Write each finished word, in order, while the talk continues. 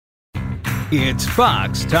It's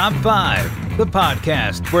Fox Top 5, the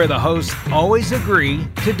podcast where the hosts always agree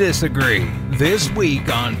to disagree. This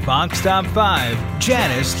week on Fox Top 5,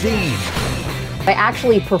 Janice Dean. I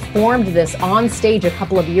actually performed this on stage a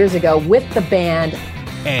couple of years ago with the band.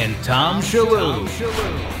 And Tom Shalhoub.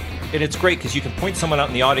 And it's great because you can point someone out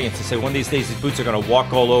in the audience and say, one of these days these boots are going to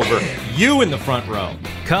walk all over you in the front row.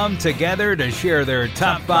 Come together to share their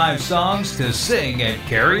top 5 songs to sing at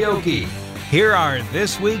karaoke. Here are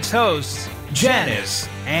this week's hosts, Janice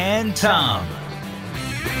and Tom.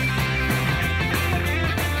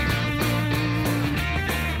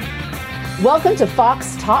 Welcome to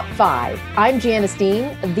Fox Top 5. I'm Janice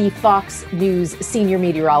Dean, the Fox News senior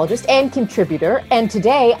meteorologist and contributor. And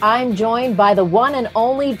today I'm joined by the one and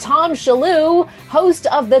only Tom Shalhoub, host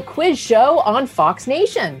of the quiz show on Fox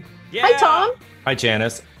Nation. Yeah. Hi, Tom. Hi,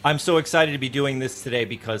 Janice. I'm so excited to be doing this today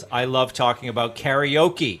because I love talking about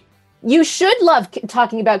karaoke. You should love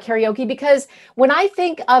talking about karaoke because when I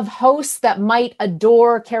think of hosts that might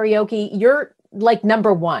adore karaoke, you're like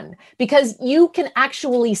number one because you can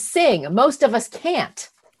actually sing. Most of us can't.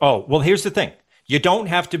 Oh, well, here's the thing. You don't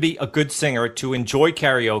have to be a good singer to enjoy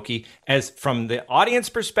karaoke as from the audience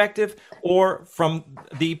perspective or from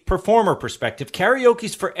the performer perspective.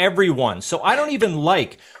 Karaoke's for everyone. So I don't even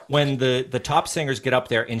like when the top singers get up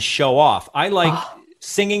there and show off. I like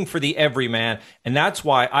singing for the everyman. And that's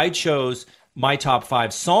why I chose my top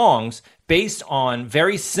 5 songs based on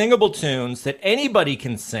very singable tunes that anybody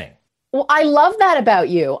can sing. Well, I love that about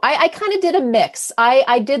you. I kind of did a mix.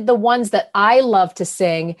 I did the ones that I love to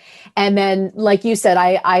sing. And then, like you said,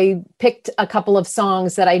 I picked a couple of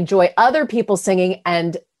songs that I enjoy other people singing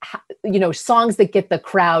and, you know, songs that get the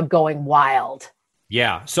crowd going wild.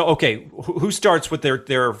 Yeah. So, okay, who starts with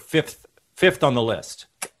their fifth on the list?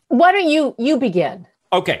 Why don't you begin?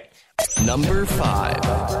 Okay. Number 5.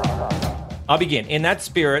 I'll begin. In that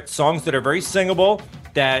spirit, songs that are very singable,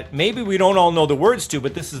 that maybe we don't all know the words to,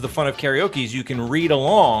 but this is the fun of karaoke, is you can read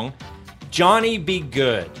along. Johnny Be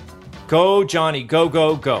Good. Go, Johnny, go,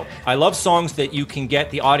 go, go. I love songs that you can get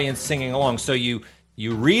the audience singing along. So you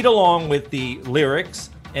read along with the lyrics,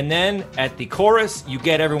 and then at the chorus, you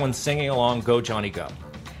get everyone singing along, Go, Johnny, go.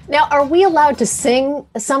 Now, are we allowed to sing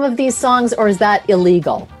some of these songs, or is that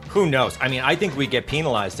illegal? Who knows? I mean, I think we get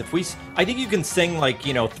penalized if I think you can sing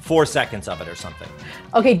 4 seconds of it or something.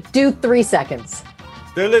 Okay, do 3 seconds.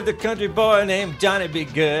 There lived a country boy named Johnny Be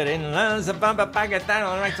Good, and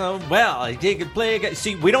well, he could play a guitar.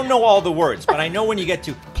 See, we don't know all the words, but I know when you get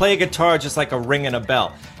to play a guitar, just like a ring and a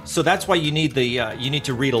bell. So that's why you need you need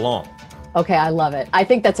to read along. Okay, I love it. I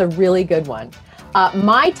think that's a really good one.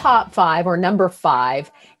 My top 5, or number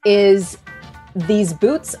 5, is These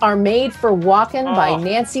Boots Are Made for Walking by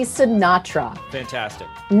Nancy Sinatra. Fantastic.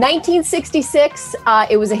 1966,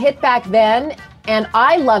 it was a hit back then, and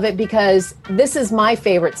I love it because this is my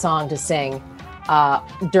favorite song to sing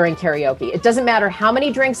during karaoke. It doesn't matter how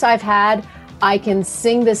many drinks I've had, I can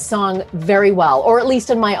sing this song very well, or at least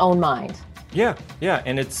in my own mind. Yeah,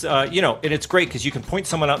 and it's and it's great because you can point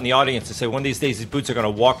someone out in the audience and say, one of these days these boots are going to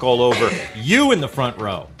walk all over you in the front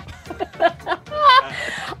row.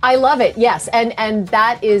 I love it, yes, and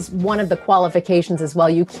that is one of the qualifications as well.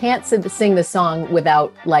 You can't sing the song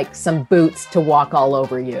without some boots to walk all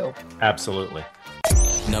over you. Absolutely.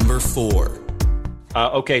 Number 4.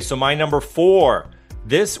 Okay, so my number 4.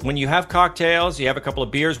 This, when you have cocktails, you have a couple of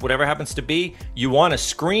beers, whatever happens to be, you want to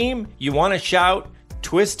scream, you want to shout,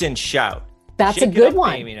 twist and shout. That's Shake a good it up,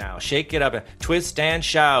 one. baby, now. Shake it up, twist and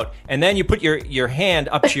shout. And then you put your hand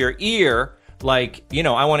up to your ear, I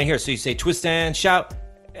want to hear. So you say twist and shout,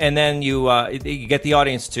 and then you get the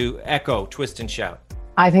audience to echo, twist and shout.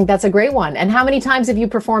 I think that's a great one. And how many times have you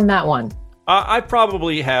performed that one? I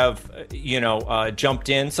probably have, jumped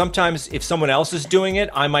in. Sometimes if someone else is doing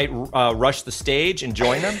it, I might rush the stage and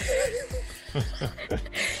join them.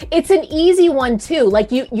 It's an easy one too.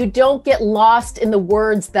 You don't get lost in the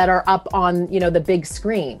words that are up on, the big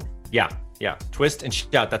screen. Yeah. Twist and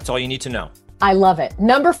shout. That's all you need to know. I love it.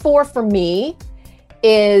 Number 4 for me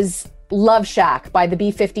is Love Shack by the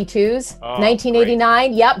B-52s, 1989.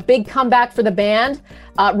 Great. Yep, big comeback for the band.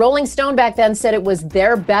 Rolling Stone back then said it was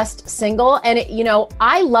their best single. And,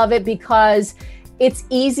 I love it because it's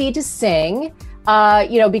easy to sing.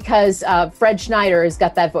 Because Fred Schneider has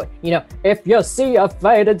got that voice. If you see a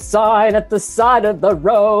faded sign at the side of the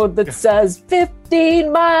road that says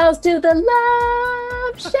 15 miles to the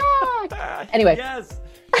Love Shack. Anyway. Yes.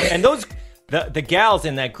 And those, the gals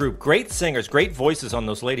in that group, great singers, great voices on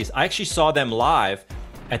those ladies. I actually saw them live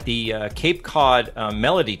at the Cape Cod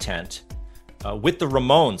Melody Tent with the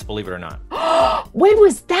Ramones, believe it or not. When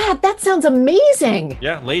was that? That sounds amazing.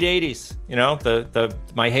 Yeah, late 80s,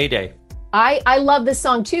 my heyday. I love this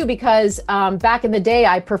song too because back in the day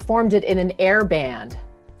I performed it in an air band.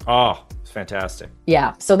 Oh, it's fantastic.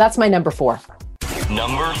 Yeah, so that's my number 4.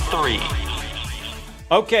 Number 3.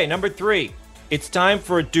 Okay, number 3. It's time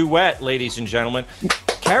for a duet, ladies and gentlemen.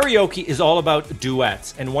 Karaoke is all about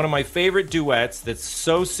duets, and one of my favorite duets that's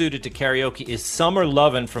so suited to karaoke is Summer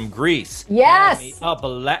Lovin' from Grease. Yes! Turn me up a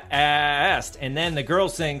last. And then the girl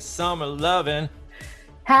sings Summer Lovin'.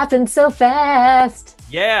 Happened so fast.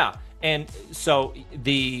 Yeah. And so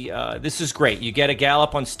this is great. You get a gal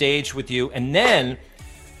up on stage with you, and then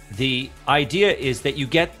the idea is that you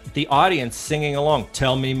get the audience singing along.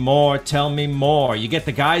 Tell me more, tell me more. You get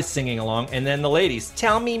the guys singing along, and then the ladies,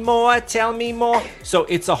 tell me more, tell me more. So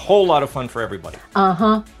it's a whole lot of fun for everybody.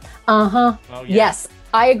 Oh, yeah. Yes,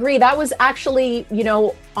 I agree. That was actually,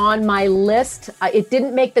 on my list. It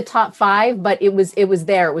didn't make the top 5, but it was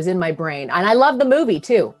there. It was in my brain. And I love the movie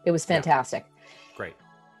too. It was fantastic. Yeah. Great.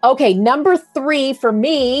 Okay, number 3 for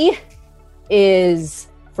me is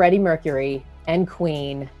Freddie Mercury and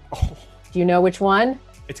Queen. Oh. Do you know which one?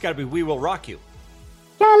 It's got to be We Will Rock You.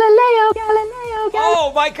 Galileo.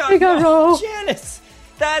 Oh my God, no, Janice,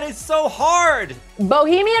 that is so hard.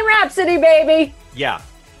 Bohemian Rhapsody, baby. Yeah.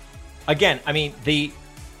 Again, I mean, the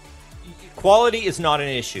quality is not an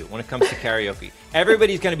issue when it comes to karaoke.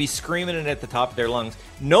 Everybody's going to be screaming it at the top of their lungs.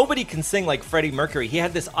 Nobody can sing like Freddie Mercury. He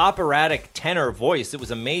had this operatic tenor voice. It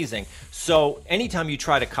was amazing. So anytime you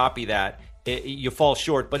try to copy that, you fall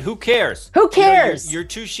short. But who cares? Who cares? You're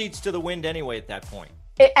 2 sheets to the wind anyway at that point.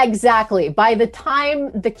 Exactly. By the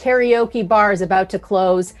time the karaoke bar is about to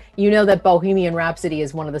close, you know that Bohemian Rhapsody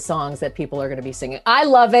is one of the songs that people are going to be singing. I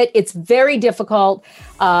love it. It's very difficult.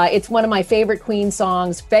 It's one of my favorite Queen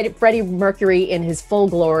songs, Freddie Mercury in his full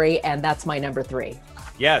glory, and that's my number 3.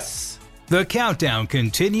 Yes. The countdown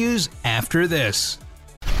continues after this.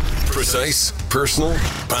 Precise, personal,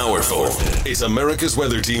 powerful. It's America's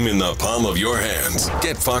weather team in the palm of your hands.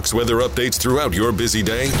 Get Fox weather updates throughout your busy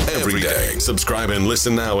day, every day. Subscribe and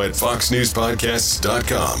listen now at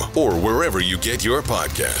foxnewspodcasts.com or wherever you get your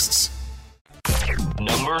podcasts.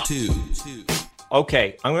 Number 2.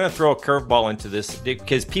 Okay, I'm going to throw a curveball into this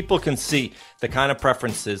because people can see the kind of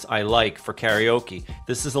preferences I like for karaoke.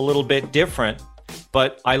 This is a little bit different,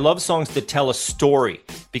 but I love songs that tell a story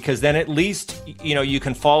because then at least, you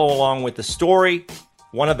can follow along with the story.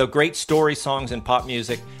 One of the great story songs in pop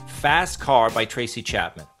music, Fast Car by Tracy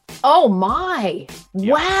Chapman. Oh my,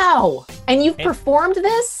 Yeah. Wow. And you've performed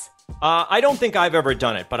this? I don't think I've ever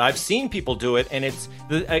done it, but I've seen people do it, and it's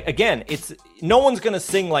no one's gonna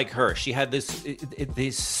sing like her. She had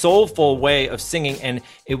this soulful way of singing, and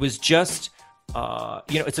it was just,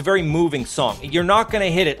 it's a very moving song. You're not gonna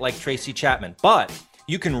hit it like Tracy Chapman, but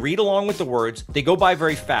you can read along with the words. They go by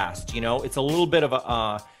very fast. It's a little bit of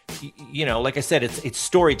a, like I said, it's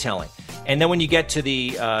storytelling, and then when you get to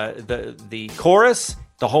the chorus.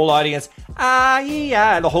 The whole audience,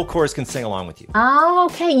 the whole chorus can sing along with you. Oh,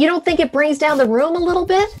 okay. You don't think it brings down the room a little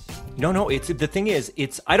bit? No. The thing is,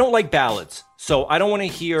 I don't like ballads, so I don't want to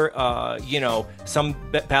hear, some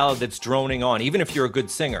ballad that's droning on, even if you're a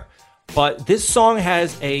good singer. But this song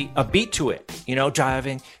has a beat to it.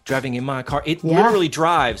 Driving in my car. It literally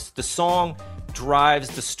drives. The song drives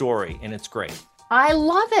the story, and it's great. I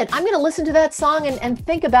love it. I'm going to listen to that song and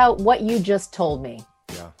think about what you just told me.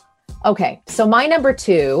 Yeah. Okay, so my number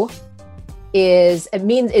 2 is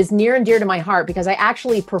near and dear to my heart because I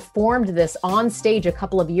actually performed this on stage a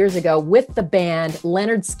couple of years ago with the band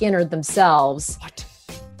Leonard Skinner themselves. What?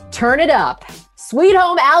 Turn it up. Sweet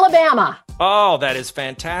Home Alabama. Oh, that is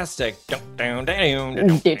fantastic. I bet you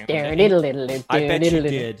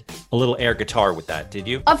did a little air guitar with that, did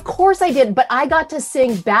you? Of course I did, but I got to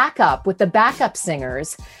sing backup with the backup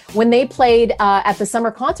singers when they played at the Summer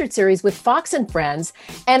Concert Series with Fox and Friends.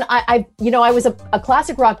 And I was a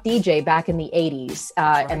classic rock DJ back in the 80s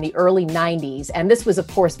and the early 90s. And this was, of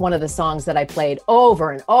course, one of the songs that I played over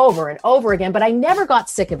and over and over again. But I never got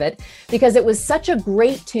sick of it because it was such a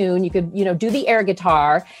great tune. You could, do the air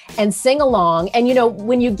guitar and sing along. And,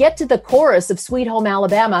 when you get to the chorus of Sweet Home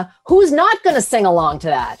Alabama, who's not going to sing along to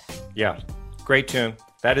that? Yeah, great tune.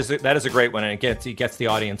 That is a great one, and it gets the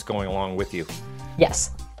audience going along with you.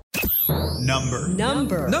 Yes. Number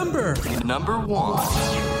 1.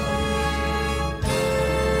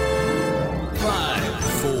 5.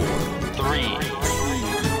 4. 3.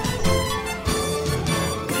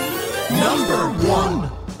 Number 1.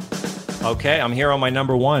 Okay, I'm here on my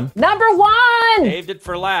number 1. Number 1. Saved it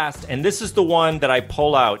for last, and this is the one that I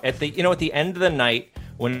pull out at the end of the night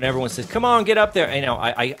when everyone says, "Come on, get up there."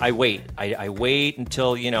 I wait. I wait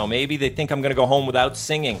until maybe they think I'm going to go home without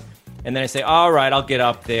singing, And then I say, all right, I'll get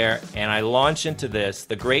up there. And I launch into this,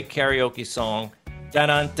 the great karaoke song.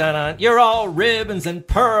 Dun-dun, dun-dun, you're all ribbons and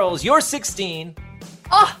pearls. You're 16.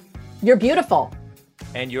 Oh, you're beautiful.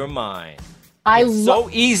 And you're mine. It's so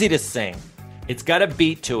easy to sing. It's got a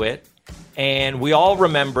beat to it. And we all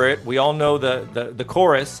remember it. We all know the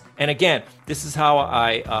chorus. And again, this is how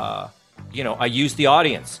I use the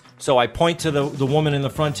audience. So I point to the woman in the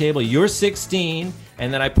front table, you're 16.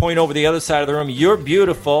 And then I point over the other side of the room, you're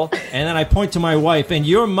beautiful. And then I point to my wife, and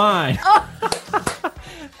you're mine.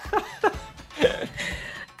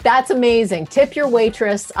 That's amazing. Tip your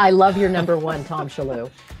waitress. I love your number one, Tom Shalhoub.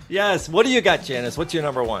 Yes. What do you got, Janice? What's your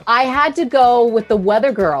number one? I had to go with the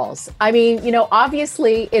Weather Girls. I mean,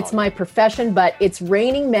 obviously it's my profession, but It's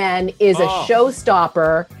Raining Men is a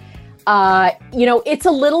showstopper. It's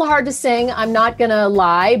a little hard to sing, I'm not going to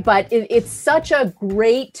lie, but it's such a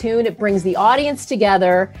great tune. It brings the audience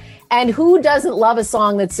together. And who doesn't love a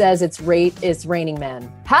song that says it's raining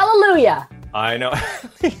men? Hallelujah. I know.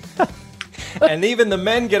 And even the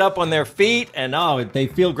men get up on their feet and they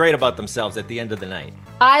feel great about themselves at the end of the night.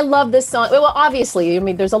 I love this song. Well, obviously,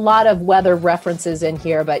 there's a lot of weather references in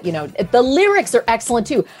here, but the lyrics are excellent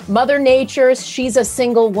too. Mother Nature, she's a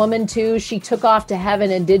single woman too. She took off to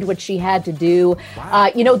heaven and did what she had to do.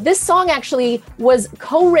 Wow. This song actually was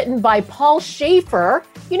co-written by Paul Schaefer.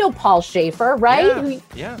 You know Paul Schaefer, right?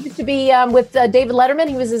 Yeah. He used to be with David Letterman.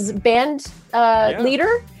 He was his band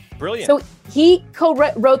leader. Brilliant. So he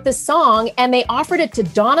co-wrote this song, and they offered it to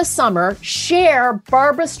Donna Summer, Cher,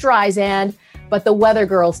 Barbra Streisand, but the Weather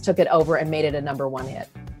Girls took it over and made it a number one hit.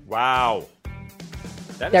 Wow.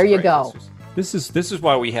 There you go. This is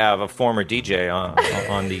why we have a former DJ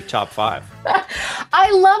on the top 5.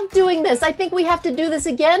 I love doing this. I think we have to do this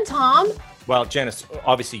again, Tom. Well, Janice,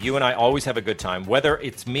 obviously you and I always have a good time, whether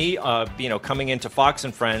it's me, coming into Fox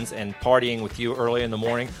and Friends and partying with you early in the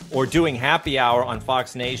morning, or doing happy hour on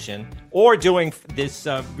Fox Nation, or doing this,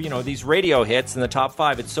 these radio hits in the top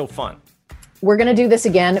 5. It's so fun. We're going to do this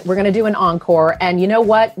again. We're going to do an encore. And you know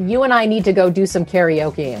what? You and I need to go do some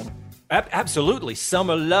karaokeing. Absolutely.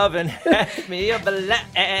 Summer lovin' had me a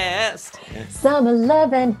blast. Summer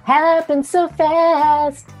lovin' happened so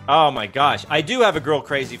fast. Oh my gosh. I do have a girl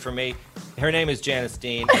crazy for me. Her name is Janice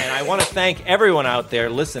Dean, and I want to thank everyone out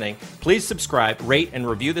there listening. Please subscribe, rate, and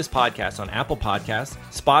review this podcast on Apple Podcasts,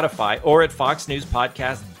 Spotify, or at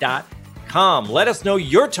foxnewspodcast.com. Let us know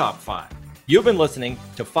your top 5. You've been listening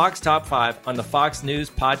to Fox Top 5 on the Fox News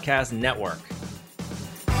Podcast Network.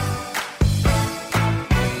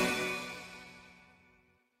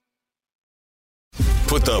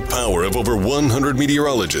 Put the power of over 100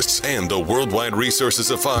 meteorologists and the worldwide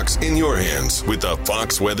resources of Fox in your hands with the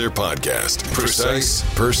Fox Weather Podcast. Precise,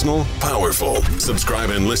 personal, powerful. Subscribe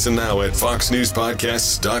and listen now at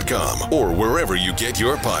foxnewspodcasts.com or wherever you get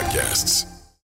your podcasts.